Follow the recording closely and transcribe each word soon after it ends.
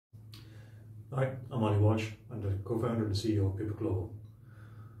Hi, I'm Ali Walsh. I'm the co-founder and CEO of Pipit Global.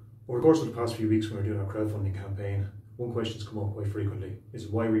 Over the course of the past few weeks when we're doing our crowdfunding campaign, one question that's come up quite frequently is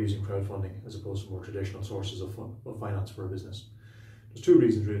why we're using crowdfunding as opposed to more traditional sources of finance for a business. There's two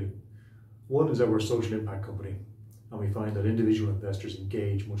reasons really. One is that we're a social impact company and we find that individual investors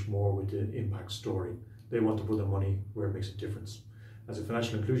engage much more with the impact story. They want to put their money where it makes a difference. As a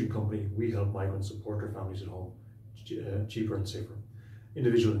financial inclusion company, we help migrants support their families at home cheaper and safer.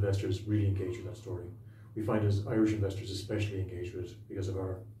 Individual investors really engage with that story. We find as Irish investors especially engage with it because of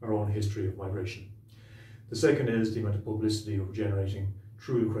our own history of migration. The second is the amount of publicity we're generating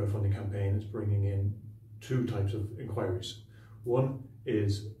through the crowdfunding campaign is bringing in two types of inquiries. One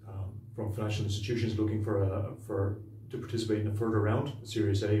is from financial institutions looking to participate in a further round,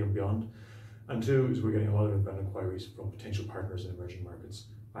 Series A or beyond. And two is we're getting a lot of inbound inquiries from potential partners in emerging markets,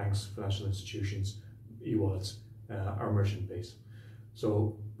 banks, financial institutions, e-wallets, our merchant base.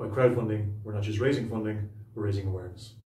 So by crowdfunding, we're not just raising funding, we're raising awareness.